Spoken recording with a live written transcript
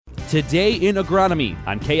Today in Agronomy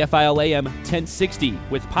on KFIL AM 1060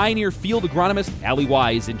 with Pioneer Field Agronomist Allie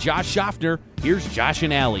Wise and Josh Schaffner. Here's Josh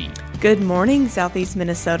and Allie. Good morning, Southeast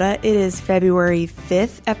Minnesota. It is February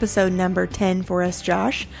 5th, episode number 10 for us,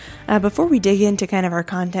 Josh. Before we dig into kind of our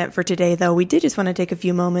content for today, though, we did just want to take a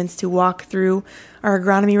few moments to walk through our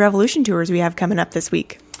Agronomy Revolution tours we have coming up this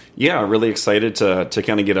week. Yeah, really excited to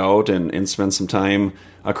kind of get out and spend some time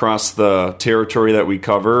across the territory that we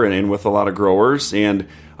cover and with a lot of growers. And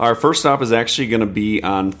our first stop is actually going to be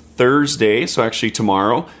on Thursday, so actually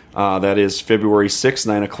tomorrow. That is February 6th,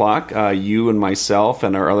 9 o'clock. You and myself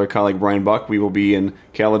and our other colleague, Brian Buck, we will be in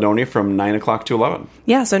Caledonia from 9 o'clock to 11.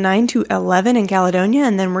 Yeah, so 9 to 11 in Caledonia,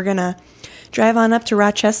 and then we're going to drive on up to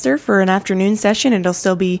Rochester for an afternoon session. It'll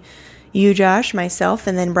still be you, Josh, myself,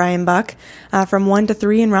 and then Brian Buck from 1 to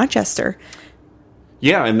 3 in Rochester.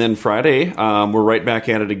 Yeah, and then Friday, we're right back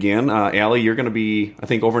at it again. Allie, you're going to be, I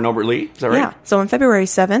think, over in Albert Lea. Is that right? Yeah, so on February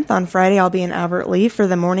 7th, on Friday, I'll be in Albert Lea for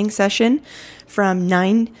the morning session from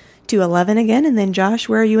 9 to 11 again. And then, Josh,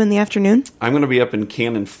 where are you in the afternoon? I'm going to be up in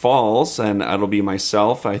Cannon Falls, and it'll be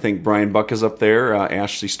myself. I think Brian Buck is up there.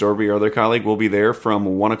 Ashley Storby, our other colleague, will be there from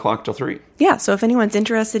 1 o'clock till 3. Yeah, so if anyone's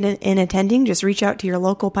interested in attending, just reach out to your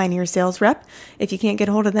local Pioneer sales rep. If you can't get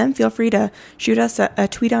a hold of them, feel free to shoot us a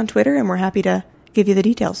tweet on Twitter, and we're happy to give you the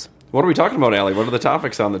details. What are we talking about, Allie? What are the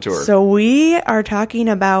topics on the tour? So we are talking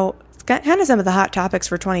about kind of some of the hot topics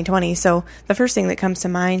for 2020. So the first thing that comes to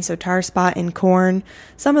mind, so tar spot in corn,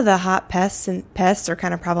 some of the hot pests are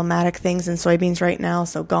kind of problematic things in soybeans right now.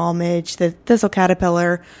 So gall midge, the thistle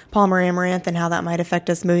caterpillar, palmer amaranth, and how that might affect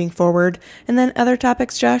us moving forward. And then other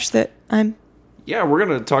topics, Josh, Yeah, we're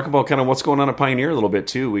going to talk about kind of what's going on at Pioneer a little bit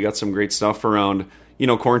too. We got some great stuff around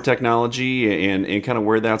corn technology and kind of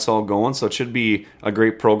where that's all going. So it should be a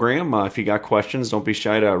great program. If you got questions, don't be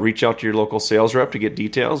shy to reach out to your local sales rep to get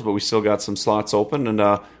details. But we still got some slots open,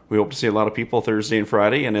 and we hope to see a lot of people Thursday and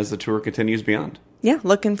Friday and as the tour continues beyond. Yeah,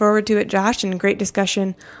 looking forward to it, Josh, and great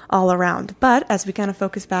discussion all around. But as we kind of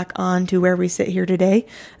focus back on to where we sit here today,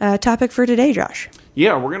 topic for today, Josh.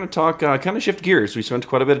 Yeah, we're going to talk, kind of shift gears. We spent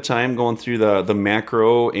quite a bit of time going through the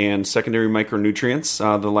macro and secondary micronutrients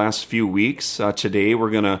the last few weeks. Today,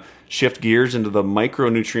 we're going to shift gears into the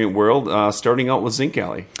micronutrient world, starting out with zinc,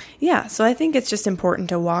 Allie. Yeah, so I think it's just important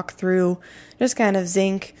to walk through just kind of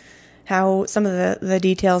zinc, how some of the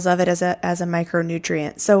details of it as a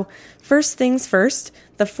micronutrient. So first things first,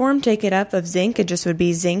 the form take it up of zinc, it just would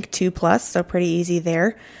be zinc 2+, so pretty easy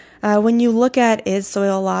there. When you look at, is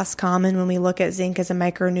soil loss common when we look at zinc as a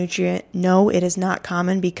micronutrient? No, it is not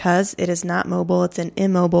common because it is not mobile. It's an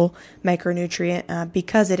immobile micronutrient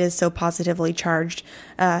because it is so positively charged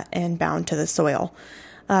and bound to the soil.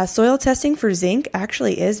 Soil testing for zinc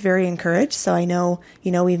actually is very encouraged. So I know,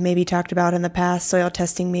 we've maybe talked about in the past soil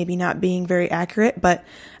testing maybe not being very accurate, but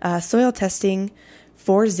soil testing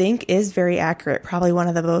for zinc is very accurate. Probably one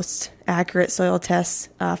of the most accurate soil tests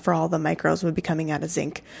for all the micros would be coming out of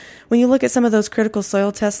zinc. When you look at some of those critical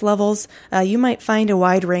soil test levels, you might find a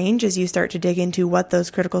wide range as you start to dig into what those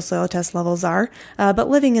critical soil test levels are. But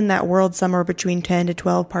living in that world, somewhere between 10 to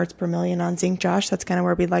 12 parts per million on zinc, Josh, that's kind of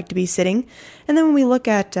where we'd like to be sitting. And then when we look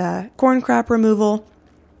at corn crop removal,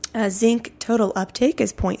 zinc total uptake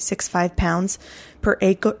is 0.65 pounds per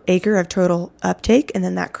acre of total uptake, and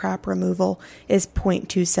then that crop removal is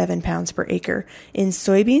 0.27 pounds per acre. In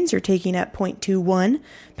soybeans, you're taking up 0.21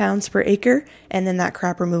 pounds per acre, and then that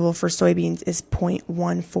crop removal for soybeans is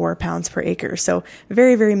 0.14 pounds per acre. So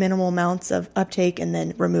very, very minimal amounts of uptake and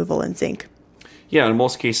then removal in zinc. Yeah, in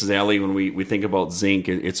most cases, Allie, when we think about zinc,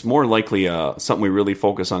 it's more likely something we really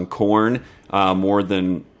focus on corn more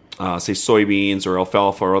than say soybeans or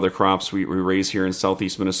alfalfa or other crops we raise here in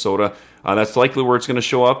southeast Minnesota. That's likely where it's going to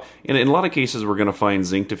show up. And in a lot of cases, we're going to find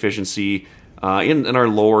zinc deficiency in our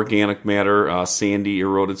low organic matter, sandy,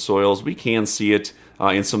 eroded soils. We can see it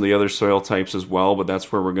in some of the other soil types as well, but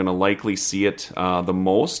that's where we're going to likely see it the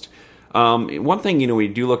most. One thing, we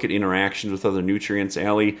do look at interactions with other nutrients,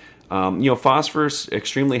 Allie. Phosphorus,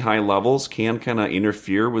 extremely high levels can kind of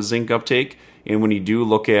interfere with zinc uptake. And when you do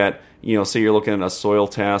look at, say you're looking at a soil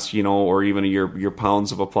test, or even your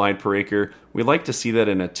pounds of applied per acre, we like to see that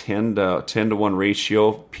in a 10 to 1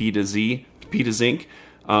 ratio, P to zinc.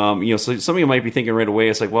 So some of you might be thinking right away,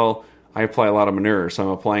 it's like, well, I apply a lot of manure, so I'm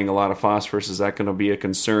applying a lot of phosphorus. Is that going to be a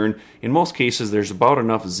concern? In most cases, there's about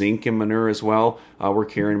enough zinc in manure as well. We're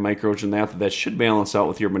carrying microgen that should balance out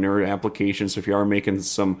with your manure application. So if you are making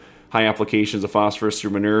some high applications of phosphorus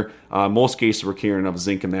through manure. Most cases, we're carrying enough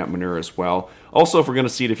zinc in that manure as well. Also, if we're going to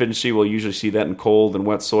see deficiency, we'll usually see that in cold and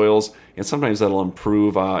wet soils, and sometimes that'll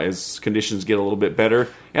improve as conditions get a little bit better.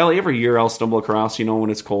 Allie, every year I'll stumble across, when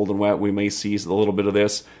it's cold and wet, we may see a little bit of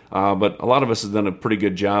this, but a lot of us have done a pretty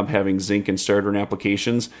good job having zinc in starter and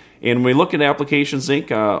applications. And when we look at application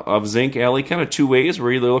zinc, Allie, kind of two ways.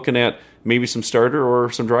 We're either looking at maybe some starter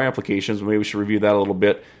or some dry applications. Maybe we should review that a little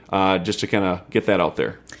bit just to kind of get that out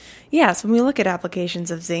there. Yes, when we look at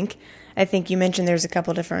applications of zinc, I think you mentioned there's a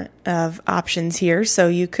couple different options here. So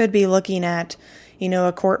you could be looking at,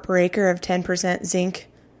 a quart per acre of 10% zinc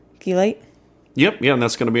chelate. Yep, yeah, and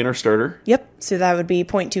that's going to be in our starter. Yep, so that would be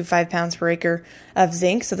 0.25 pounds per acre of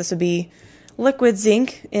zinc. So this would be liquid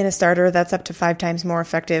zinc in a starter. That's up to 5 times more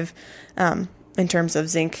effective in terms of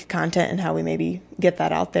zinc content and how we maybe get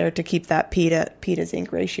that out there to keep that P to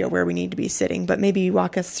zinc ratio where we need to be sitting. But maybe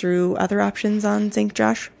walk us through other options on zinc,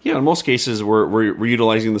 Josh? Yeah, in most cases, we're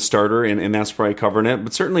utilizing the starter, and that's probably covering it.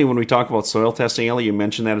 But certainly when we talk about soil testing, Ellie, you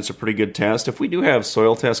mentioned that it's a pretty good test. If we do have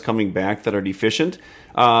soil tests coming back that are deficient,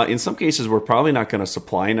 in some cases, we're probably not going to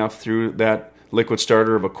supply enough through that liquid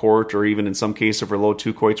starter of a quart, or even in some cases, if we're low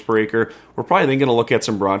 2 quarts per acre, we're probably then going to look at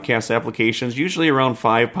some broadcast applications, usually around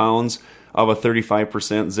 5 pounds of a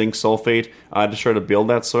 35% zinc sulfate to try to build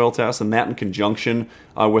that soil test, and that in conjunction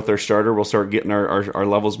with our starter, we'll start getting our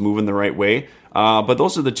levels moving the right way. But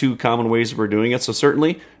those are the two common ways we're doing it. So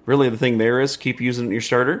certainly, really the thing there is keep using it in your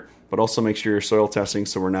starter, but also make sure you're soil testing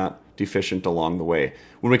so we're not deficient along the way.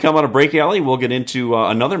 When we come out of break, Allie, we'll get into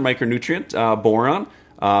another micronutrient, boron.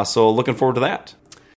 So looking forward to that.